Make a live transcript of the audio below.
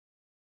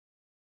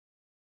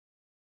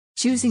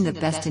Choosing the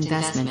best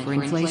investment for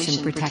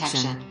inflation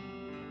protection.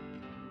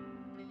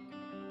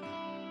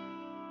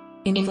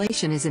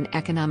 Inflation is an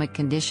economic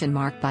condition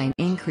marked by an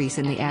increase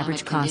in the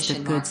average cost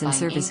of goods and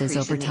services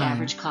over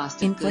time.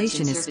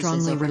 Inflation is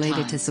strongly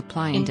related to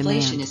supply and demand.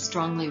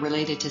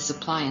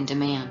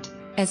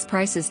 As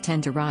prices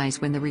tend to rise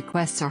when the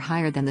requests are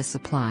higher than the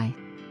supply.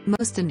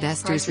 Most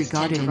investors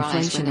regarded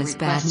inflation as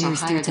bad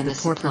news due to the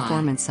poor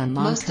performance on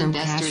long-term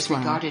cash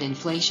flow.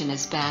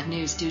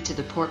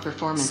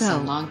 So,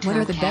 what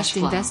are the best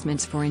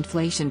investments for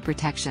inflation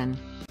protection?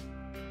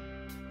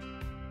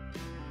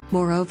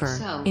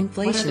 Moreover,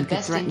 inflation could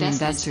threaten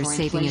investors'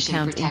 saving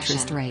account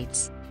interest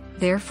rates,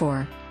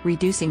 therefore,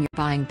 reducing your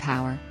buying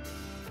power.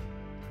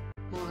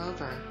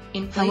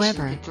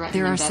 However,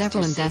 there are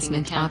several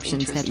investment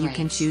options that you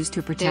can choose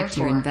to protect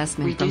your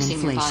investment from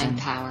inflation.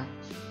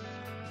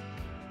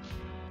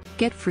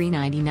 Get free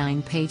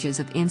 99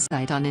 pages of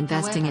insight on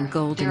investing in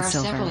gold and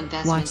silver.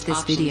 Watch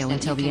this video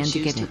until the end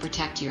to get it.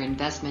 Protect your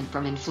investment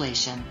from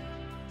inflation.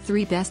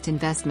 3 best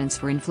investments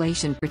for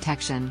inflation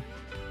protection.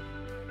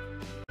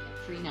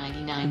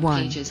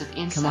 1.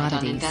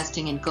 Commodities.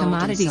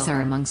 Commodities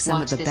are among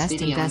some of the best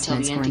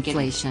investments for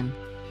inflation.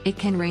 It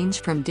can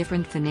range from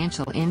different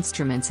financial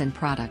instruments and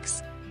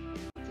products.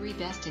 3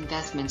 best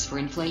investments for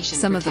inflation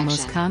Some protection. of the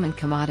most common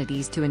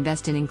commodities to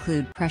invest in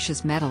include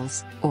precious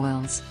metals,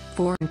 oils,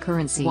 foreign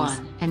currencies,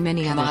 1. and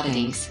many other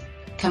things.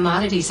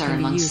 Commodities are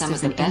among some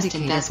of the best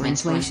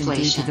investments for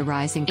inflation due to the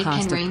rising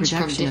cost of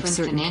production of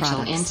certain financial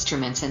products.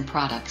 instruments and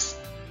products.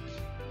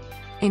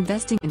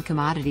 Investing in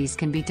commodities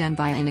can be done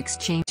by an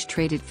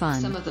exchange-traded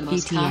fund, Some of the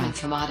most common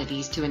ETF.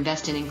 commodities to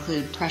invest in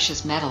include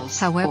precious metals,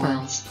 However,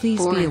 oils, please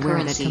be foreign aware that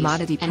currencies,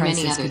 commodity and many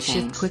prices other could shift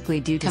things.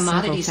 quickly due to several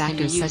Commodities can be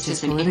factors used such as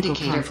as an political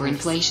indicator for conflicts.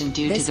 inflation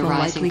due This to the will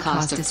rising likely cost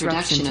cause of disruption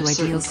production to of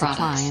ideal certain supply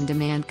products. and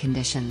demand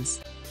conditions.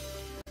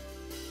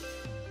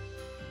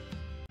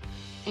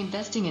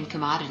 Investing in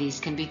commodities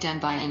can be done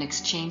by an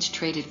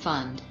exchange-traded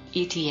fund,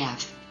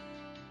 ETF.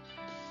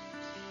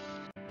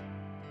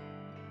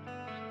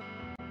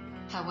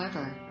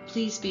 However,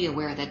 please be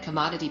aware that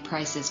commodity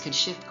prices could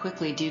shift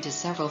quickly due to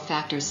several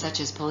factors such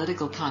as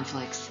political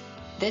conflicts.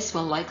 This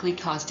will likely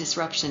cause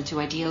disruption to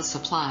ideal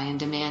supply and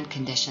demand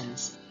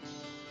conditions.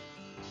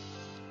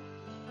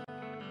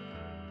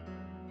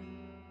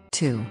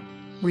 2.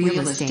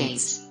 Real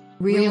estate.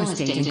 Real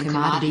estate and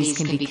commodities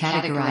can be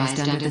categorized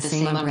under the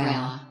same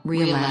umbrella,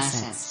 real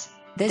assets.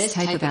 This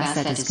type of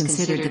asset is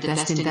considered the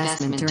best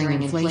investment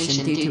during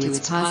inflation due to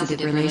its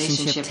positive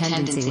relationship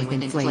tendency with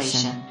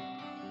inflation.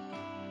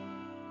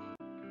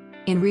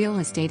 In real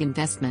estate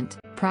investment,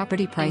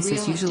 property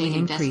prices usually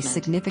increase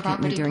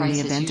significantly during the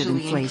event of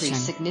inflation.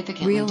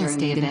 Real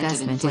estate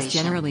investment is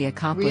generally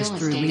accomplished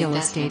through Real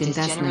Estate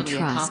Investment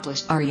Trust,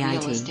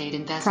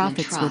 REIT.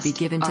 Profits will be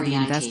given to the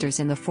investors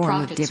in the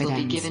form of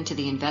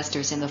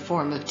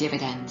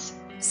dividends.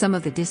 Some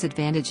of the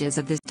disadvantages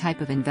of this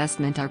type of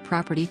investment are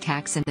property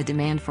tax and the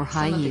demand for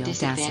high-yield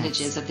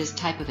assets,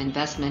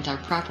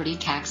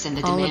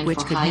 all of which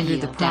could hinder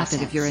the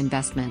profit of your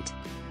investment.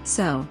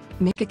 So,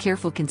 make a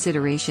careful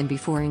consideration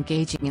before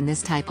engaging in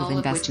this type of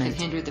investment.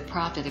 3.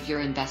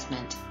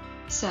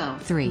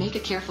 Make a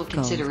careful Gold.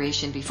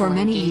 consideration before For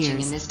many engaging in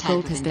years, this type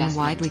gold of has been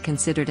investment. widely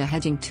considered a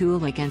hedging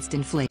tool against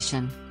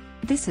inflation.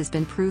 This has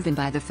been proven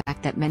by the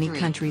fact that many 3.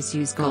 countries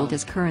use gold Gold.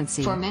 as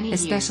currency, For many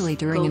especially years,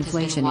 during gold has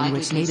been inflation in widely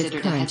which native considered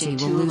a currency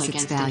hedging will tool lose its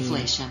against value.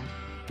 inflation.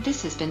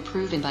 This has been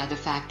proven by the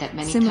fact that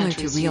many Similar to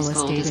countries real use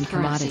gold estate as and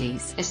currency,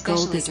 commodities, especially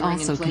gold is during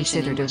also inflation in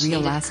considered a which real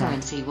native asset.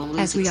 currency will lose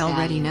As we its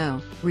already value.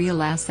 know,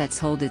 real assets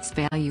hold its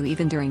value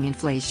even during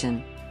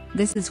inflation.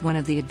 This is one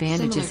of the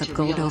advantages Similar of to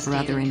gold real over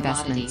estate other and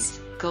investments.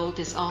 commodities, gold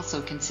is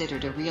also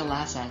considered a real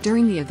asset.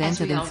 During the event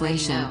As of we already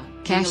inflation, know,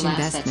 cash real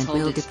assets investment hold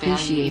will its value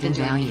depreciate even in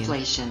during value.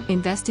 inflation.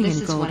 Investing This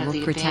in is gold one of will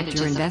the protect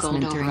your advantages of gold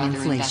investment over during other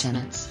inflation.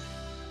 investments.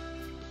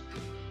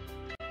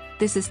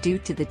 This is due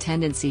to the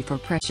tendency for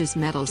precious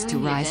metals to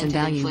During the rise in event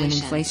of value when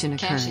inflation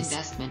cash occurs.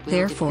 investment will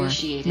Therefore,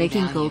 depreciate in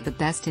making value. gold the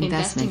best Investing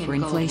investment for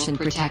in gold inflation will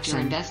protect your protection.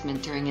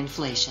 investment during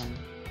inflation.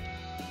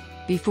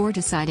 Before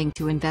deciding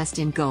to invest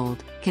in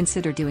gold,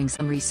 consider doing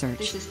some research.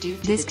 This is due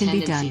to This the can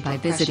be tendency done by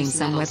for visiting precious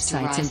some metals to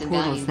websites rise and in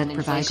portals value that when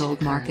provide inflation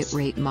gold market occurs.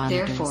 rate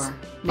monitors. Therefore,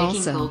 making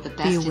Also, gold the be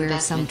best aware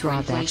of some investment for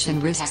drawbacks inflation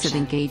and risks of protection.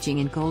 engaging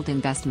in gold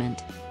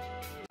investment.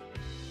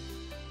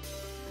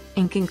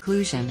 In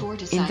conclusion, Before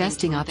deciding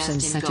investing to invest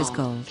options in such as gold,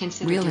 gold,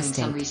 consider real doing some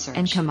estate, research.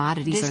 and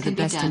commodities This are the can be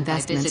best done by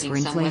investments visiting for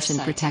some inflation websites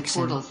and protection.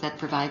 portals that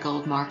provide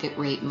gold market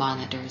rate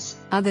monitors.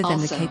 Other than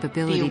the Also,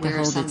 capability be to aware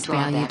of hold some its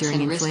value drawbacks during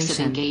and risks of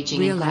inflation,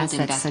 engaging in real gold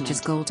assets such as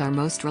investment. gold are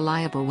most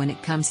reliable when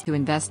it comes to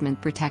investment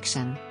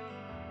protection.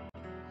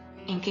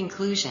 In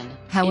conclusion,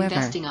 However,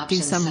 investing do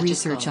options some such as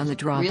research on gold, the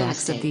drawbacks real of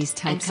estate, these and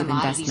types of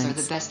commodities are the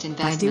investments. best By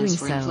investments doing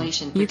for so,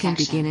 inflation you can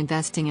protection. begin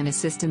investing in a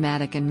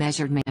systematic and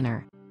measured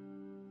manner.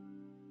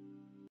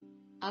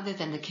 Other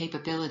than the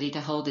capability to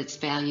hold its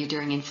value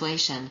during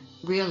inflation,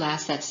 real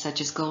assets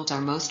such as gold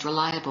are most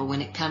reliable when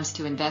it comes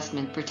to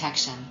investment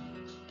protection.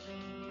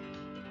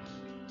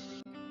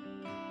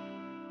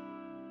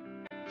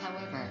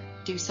 However,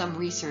 Do some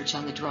research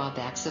on the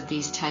drawbacks of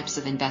these types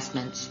of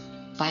investments.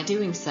 By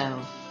doing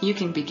so, you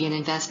can begin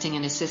investing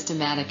in a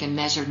systematic and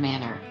measured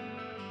manner.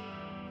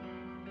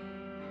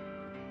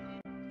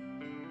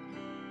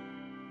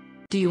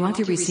 Do you want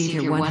to receive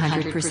your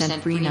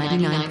 100% free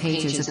 99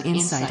 pages of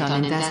insight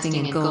on investing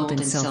in gold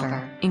and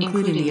silver,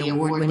 including the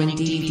award-winning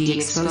DVD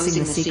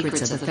Exposing the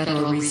Secrets of the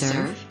Federal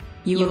Reserve?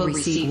 You will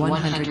receive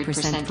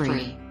 100%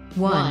 free.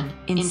 1.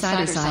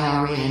 Insider's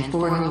IRA and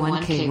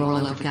 401k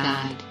Rollover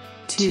Guide.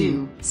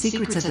 2.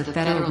 Secrets of the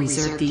Federal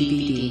Reserve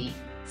DVD.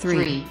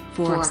 3.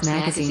 Forbes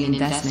Magazine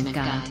Investment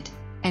Guide.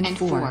 And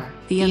 4.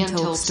 The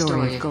Untold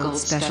Story of Gold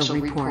Special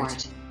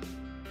Report.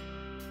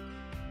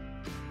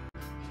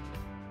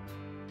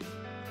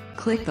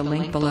 Click the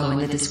link below in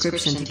the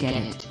description to get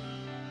it.